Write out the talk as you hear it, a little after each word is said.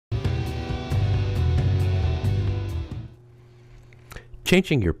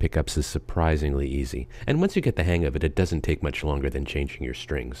Changing your pickups is surprisingly easy, and once you get the hang of it, it doesn't take much longer than changing your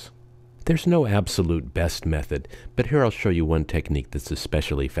strings. There's no absolute best method, but here I'll show you one technique that's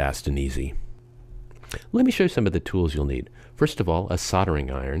especially fast and easy. Let me show you some of the tools you'll need. First of all, a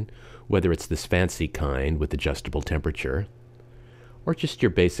soldering iron, whether it's this fancy kind with adjustable temperature, or just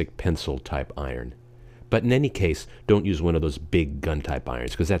your basic pencil type iron. But in any case, don't use one of those big gun type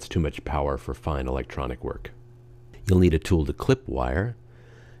irons, because that's too much power for fine electronic work. You'll need a tool to clip wire,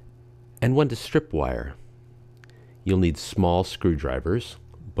 and one to strip wire. You'll need small screwdrivers,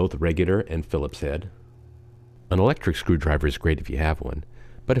 both regular and Phillips head. An electric screwdriver is great if you have one,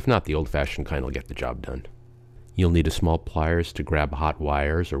 but if not, the old-fashioned kind will get the job done. You'll need a small pliers to grab hot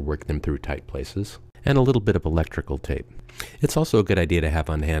wires or work them through tight places, and a little bit of electrical tape. It's also a good idea to have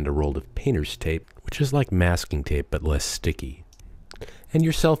on hand a roll of painter's tape, which is like masking tape but less sticky, and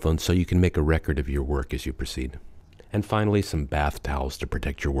your cell phone so you can make a record of your work as you proceed. And finally, some bath towels to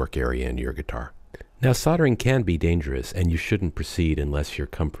protect your work area and your guitar. Now, soldering can be dangerous, and you shouldn't proceed unless you're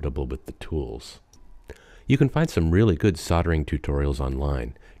comfortable with the tools. You can find some really good soldering tutorials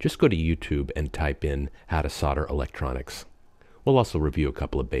online. Just go to YouTube and type in how to solder electronics. We'll also review a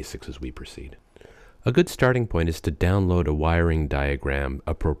couple of basics as we proceed. A good starting point is to download a wiring diagram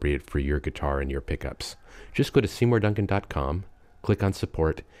appropriate for your guitar and your pickups. Just go to SeymourDuncan.com, click on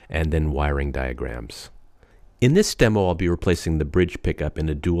Support, and then Wiring Diagrams. In this demo, I'll be replacing the bridge pickup in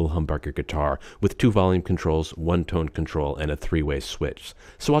a dual humbucker guitar with 2 volume controls, 1 tone control, and a 3-way switch.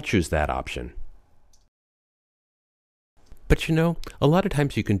 So I'll choose that option. But you know, a lot of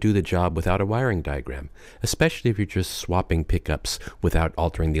times you can do the job without a wiring diagram, especially if you're just swapping pickups without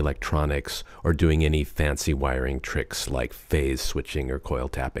altering the electronics or doing any fancy wiring tricks like phase switching or coil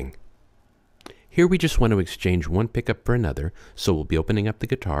tapping. Here we just want to exchange one pickup for another, so we'll be opening up the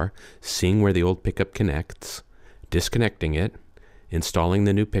guitar, seeing where the old pickup connects, disconnecting it, installing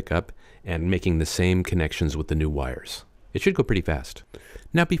the new pickup, and making the same connections with the new wires. It should go pretty fast.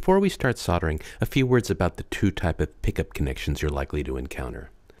 Now, before we start soldering, a few words about the 2 types of pickup connections you're likely to encounter.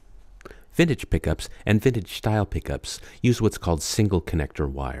 Vintage pickups and vintage style pickups use what's called single connector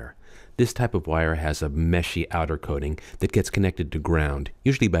wire. This type of wire has a meshy outer coating that gets connected to ground,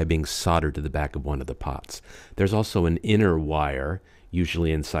 usually by being soldered to the back of one of the pots. There's also an inner wire,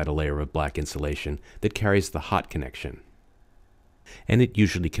 usually inside a layer of black insulation, that carries the hot connection. And it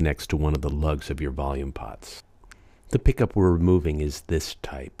usually connects to one of the lugs of your volume pots. The pickup we're removing is this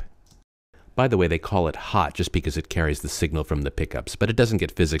type. By the way, they call it hot just because it carries the signal from the pickups, but it doesn't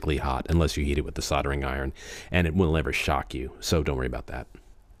get physically hot unless you heat it with the soldering iron, and it will never shock you, so don't worry about that.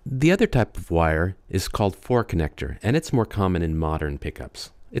 The other type of wire is called 4-connector, and it's more common in modern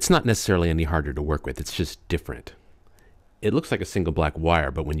pickups. It's not necessarily any harder to work with, it's just different. It looks like a single black wire,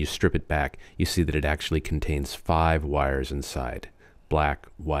 but when you strip it back, you see that it actually contains 5 wires inside. Black,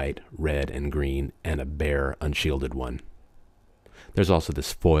 white, red, and green, and a bare, unshielded one. There's also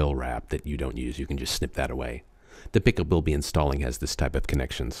this foil wrap that you don't use. You can just snip that away. The pickup we'll be installing has this type of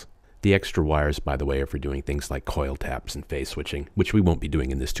connections. The extra wires, by the way, are for doing things like coil taps and phase switching, which we won't be doing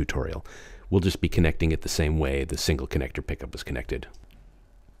in this tutorial. We'll just be connecting it the same way the single connector pickup was connected.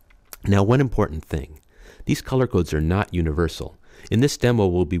 Now, one important thing. These color codes are not universal. In this demo,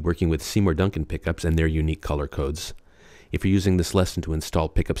 we'll be working with Seymour Duncan pickups and their unique color codes. If you're using this lesson to install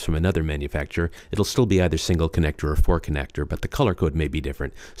pickups from another manufacturer, it'll still be either single connector or 4-connector, but the color code may be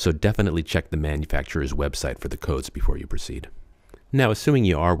different, so definitely check the manufacturer's website for the codes before you proceed. Now, assuming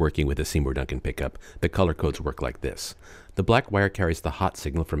you are working with a Seymour Duncan pickup, the color codes work like this. The black wire carries the hot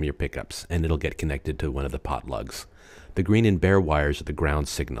signal from your pickups, and it'll get connected to one of the pot lugs. The green and bare wires are the ground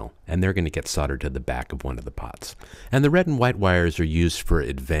signal, and they're going to get soldered to the back of one of the pots. And the red and white wires are used for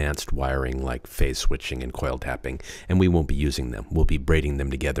advanced wiring like phase switching and coil tapping, and we won't be using them. We'll be braiding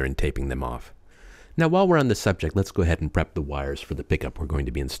them together and taping them off. Now, while we're on the subject, let's go ahead and prep the wires for the pickup we're going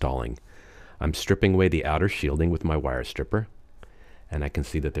to be installing. I'm stripping away the outer shielding with my wire stripper, and I can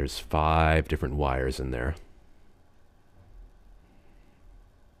see that there's 5 different wires in there.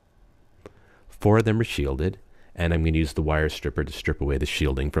 4 of them are shielded. And I'm going to use the wire stripper to strip away the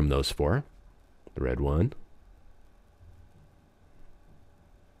shielding from those 4. The red one.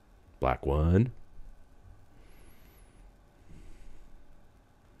 Black one.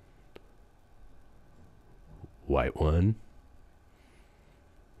 White one.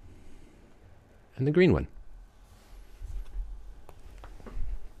 And the green one.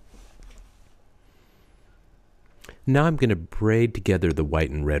 Now I'm going to braid together the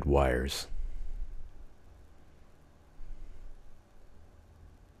white and red wires.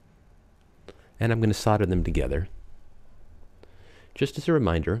 And I'm going to solder them together. Just as a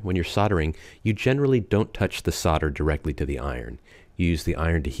reminder, when you're soldering, you generally don't touch the solder directly to the iron. You use the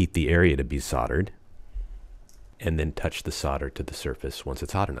iron to heat the area to be soldered, and then touch the solder to the surface once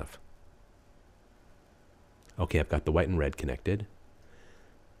it's hot enough. Okay, I've got the white and red connected.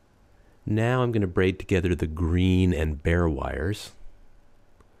 Now I'm going to braid together the green and bare wires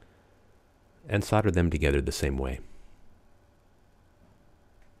and solder them together the same way.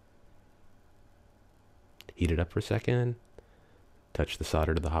 Heat it up for a second, touch the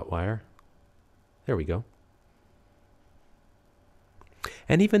solder to the hot wire. There we go.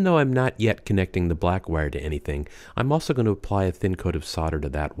 And even though I'm not yet connecting the black wire to anything, I'm also going to apply a thin coat of solder to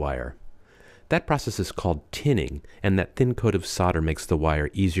that wire. That process is called tinning, and that thin coat of solder makes the wire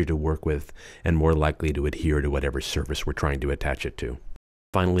easier to work with and more likely to adhere to whatever surface we're trying to attach it to.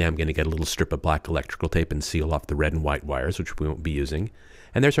 Finally, I'm going to get a little strip of black electrical tape and seal off the red and white wires, which we won't be using.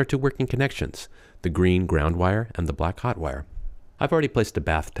 And there's our two working connections, the green ground wire and the black hot wire. I've already placed a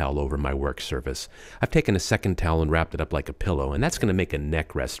bath towel over my work surface. I've taken a second towel and wrapped it up like a pillow, and that's going to make a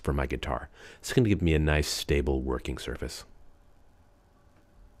neck rest for my guitar. It's going to give me a nice, stable working surface.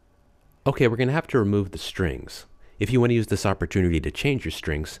 Okay, we're going to have to remove the strings. If you want to use this opportunity to change your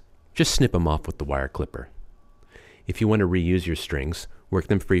strings, just snip them off with the wire clipper. If you want to reuse your strings, work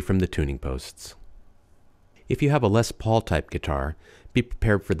them free from the tuning posts. If you have a Les Paul type guitar, be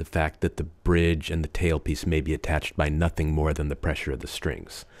prepared for the fact that the bridge and the tailpiece may be attached by nothing more than the pressure of the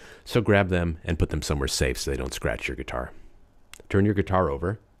strings. So grab them and put them somewhere safe so they don't scratch your guitar. Turn your guitar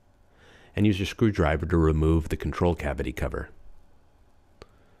over and use your screwdriver to remove the control cavity cover.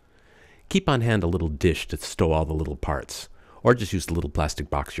 Keep on hand a little dish to stow all the little parts, or just use the little plastic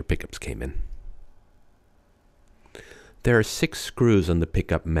box your pickups came in. There are 6 screws on the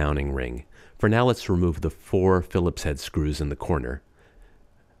pickup mounting ring. For now, let's remove the 4 Phillips head screws in the corner.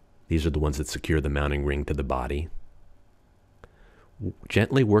 These are the ones that secure the mounting ring to the body.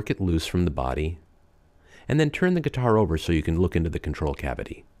 Gently work it loose from the body, and then turn the guitar over so you can look into the control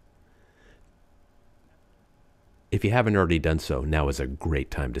cavity. If you haven't already done so, now is a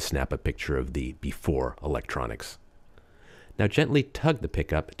great time to snap a picture of the before electronics. Now gently tug the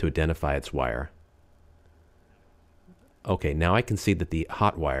pickup to identify its wire. Okay, now I can see that the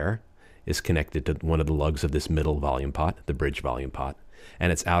hot wire is connected to one of the lugs of this middle volume pot, the bridge volume pot,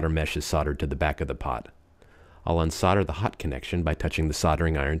 and its outer mesh is soldered to the back of the pot. I'll unsolder the hot connection by touching the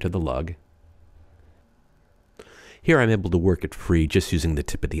soldering iron to the lug. Here I'm able to work it free just using the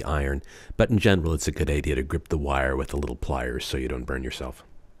tip of the iron, but in general it's a good idea to grip the wire with a little pliers so you don't burn yourself.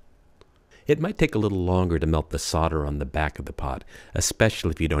 It might take a little longer to melt the solder on the back of the pot,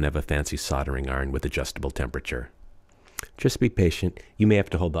 especially if you don't have a fancy soldering iron with adjustable temperature. Just be patient. You may have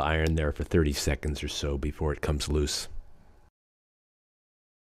to hold the iron there for 30 seconds or so before it comes loose.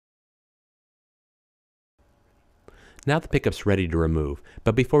 Now the pickup's ready to remove,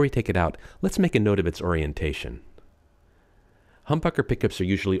 but before we take it out, let's make a note of its orientation. Humbucker pickups are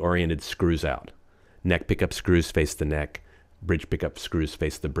usually oriented screws out. Neck pickup screws face the neck. Bridge pickup screws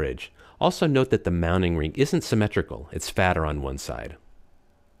face the bridge. Also note that the mounting ring isn't symmetrical. It's fatter on one side.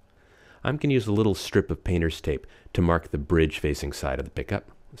 I'm going to use a little strip of painter's tape to mark the bridge facing side of the pickup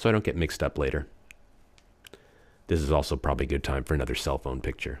so I don't get mixed up later. This is also probably a good time for another cell phone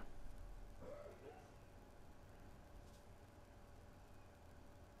picture.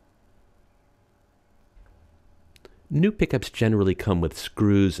 New pickups generally come with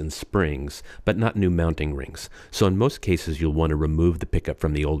screws and springs, but not new mounting rings. So in most cases, you'll want to remove the pickup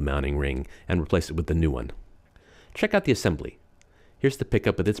from the old mounting ring and replace it with the new one. Check out the assembly. Here's the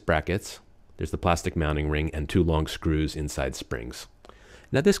pickup with its brackets. There's the plastic mounting ring and 2 long screws inside springs.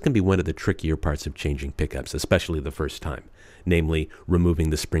 Now this can be one of the trickier parts of changing pickups, especially the first time, namely removing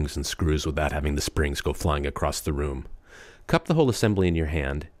the springs and screws without having the springs go flying across the room. Cup the whole assembly in your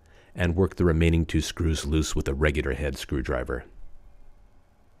hand and work the remaining 2 screws loose with a regular head screwdriver.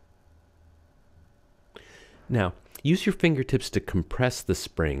 Now, use your fingertips to compress the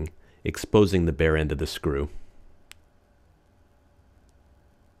spring, exposing the bare end of the screw.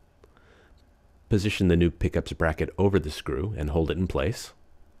 Position the new pickup's bracket over the screw and hold it in place.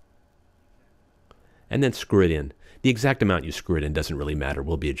 And then screw it in. The exact amount you screw it in doesn't really matter.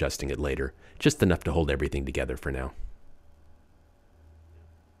 We'll be adjusting it later. Just enough to hold everything together for now.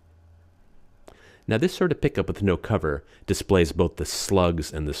 Now this sort of pickup with no cover displays both the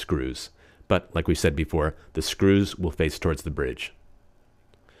slugs and the screws. But like we said before, the screws will face towards the bridge.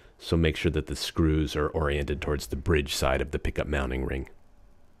 So make sure that the screws are oriented towards the bridge side of the pickup mounting ring.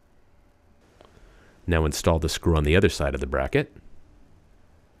 Now install the screw on the other side of the bracket.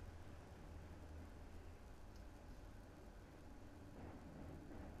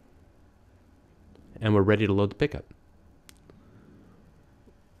 And we're ready to load the pickup.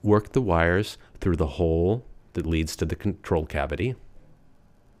 Work the wires through the hole that leads to the control cavity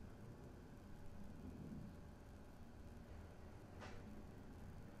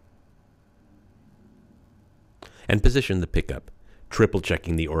and position the pickup, triple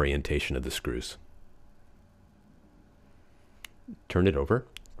checking the orientation of the screws. Turn it over,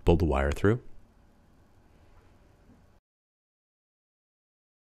 pull the wire through.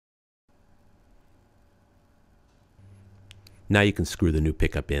 Now you can screw the new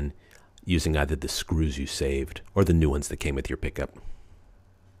pickup in using either the screws you saved or the new ones that came with your pickup.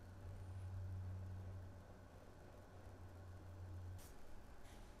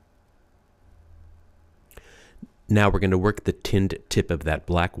 Now we're going to work the tinned tip of that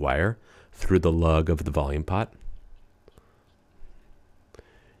black wire through the lug of the volume pot.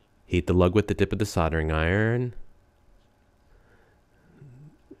 Heat the lug with the tip of the soldering iron.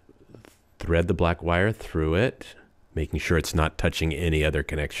 Thread the black wire through it, making sure it's not touching any other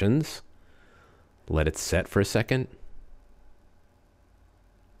connections. Let it set for a second.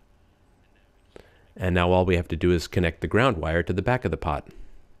 And now all we have to do is connect the ground wire to the back of the pot.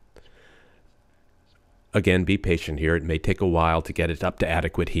 Again, be patient here. It may take a while to get it up to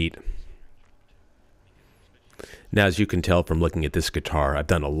adequate heat. Now, as you can tell from looking at this guitar, I've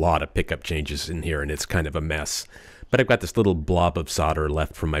done a lot of pickup changes in here, and it's kind of a mess. But I've got this little blob of solder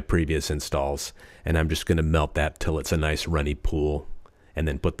left from my previous installs, and I'm just going to melt that till it's a nice runny pool, and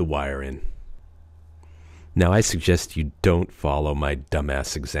then put the wire in. Now, I suggest you don't follow my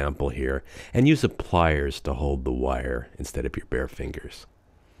dumbass example here, and use pliers to hold the wire instead of your bare fingers.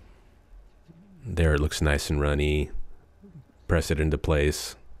 There, it looks nice and runny. Press it into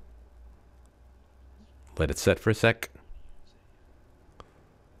place. Let it set for a sec.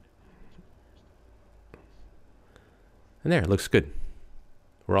 And there, it looks good.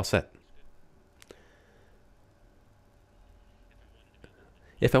 We're all set.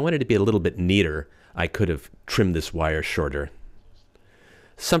 If I wanted to be a little bit neater, I could have trimmed this wire shorter.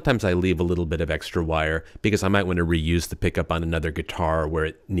 Sometimes I leave a little bit of extra wire because I might want to reuse the pickup on another guitar where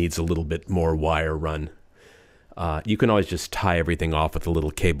it needs a little bit more wire run. You can always just tie everything off with a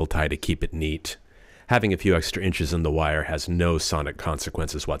little cable tie to keep it neat. Having a few extra inches in the wire has no sonic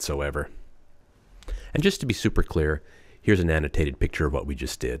consequences whatsoever. And just to be super clear, here's an annotated picture of what we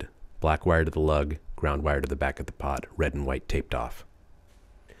just did. Black wire to the lug, ground wire to the back of the pot, red and white taped off.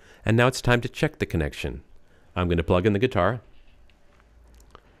 And now it's time to check the connection. I'm going to plug in the guitar.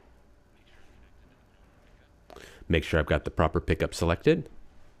 Make sure I've got the proper pickup selected.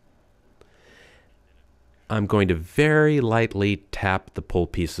 I'm going to very lightly tap the pull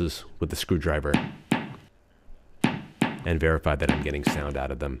pieces with the screwdriver and verify that I'm getting sound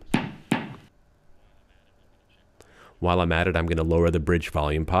out of them. While I'm at it, I'm going to lower the bridge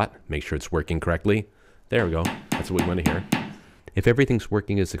volume pot, make sure it's working correctly. There we go. That's what we want to hear. If everything's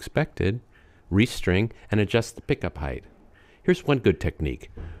working as expected, restring and adjust the pickup height. Here's one good technique.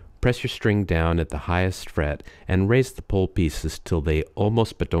 Press your string down at the highest fret and raise the pull pieces till they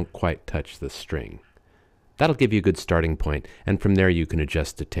almost but don't quite touch the string. That'll give you a good starting point, and from there you can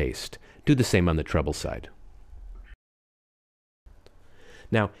adjust to taste. Do the same on the treble side.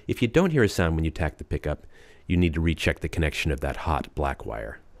 Now, if you don't hear a sound when you tack the pickup, you need to recheck the connection of that hot black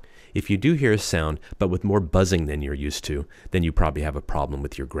wire. If you do hear a sound, but with more buzzing than you're used to, then you probably have a problem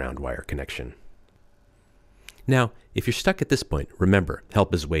with your ground wire connection. Now, if you're stuck at this point, remember,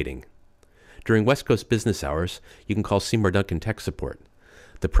 help is waiting. During West Coast business hours, you can call Seymour Duncan Tech Support.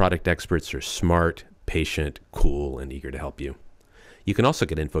 The product experts are smart, patient, cool, and eager to help you. You can also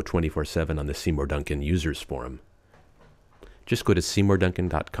get info 24/7 on the Seymour Duncan Users Forum. Just go to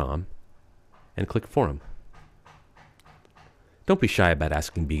seymourduncan.com and click Forum. Don't be shy about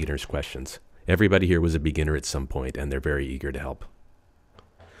asking beginners questions. Everybody here was a beginner at some point, and they're very eager to help.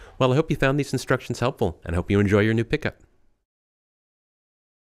 Well, I hope you found these instructions helpful, and I hope you enjoy your new pickup.